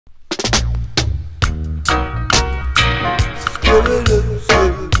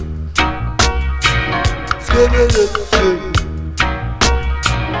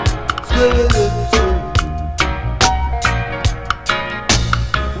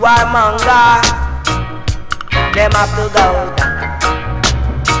Warmonger, them have to go down.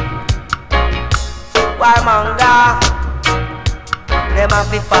 Warmonger, them have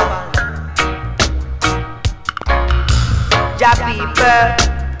to fall. Jah people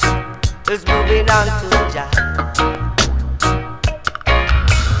is moving on to Jah.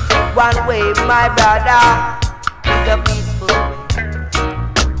 One way, my brother, is a peaceful way.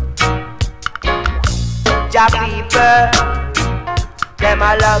 Jah people, them a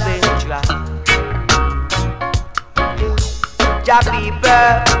loving Jah. Jah people,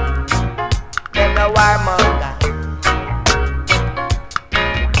 them a warmonger.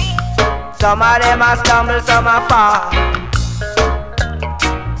 Some of them a stumble, some a fall.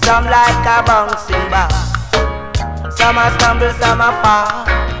 Some like a bouncing ball. Some a stumble, some a fall.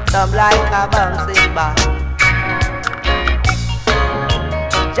 Some like a bouncing ball.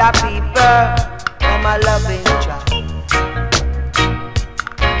 Jah people, them a loving Jah.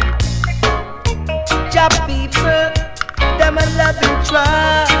 Jah people, them a loving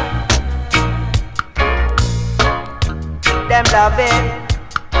Jah. Them loving,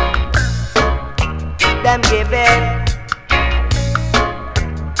 them giving,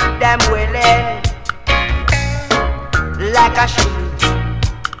 them willing, like a shield.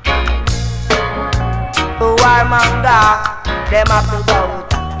 Warmonger, them have to go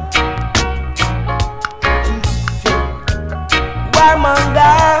down.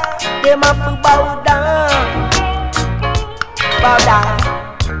 Warmonger, them have to bow down. Bow down.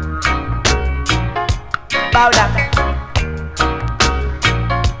 Bow down.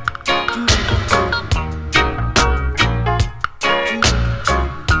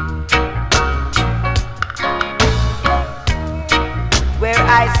 Where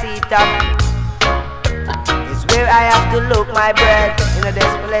I sit up is where I have to look my bread in a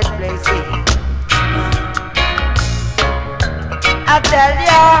desolate place. I tell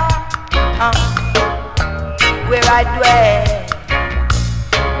ya, where I dwell,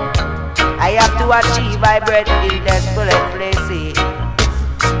 I have to achieve my bread in desolate places.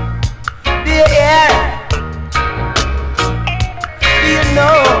 Do you hear? Do you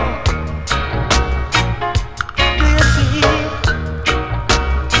know? Do you see?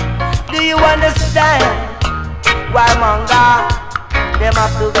 Do you understand? Warmonger, them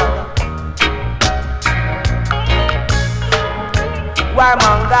have to go.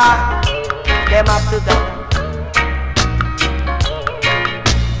 Warmonger, them have to go.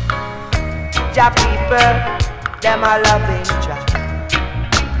 Jah people, them a loving Jah.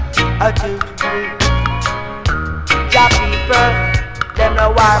 Jah people, them no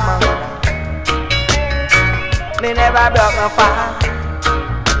warmonger. Me never broke no fall.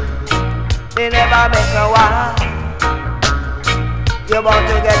 Me never make no war. You want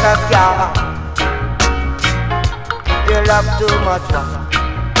to get a scar. You love too much war.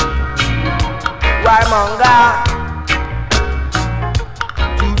 Warmonger,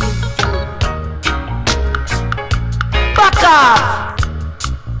 back off.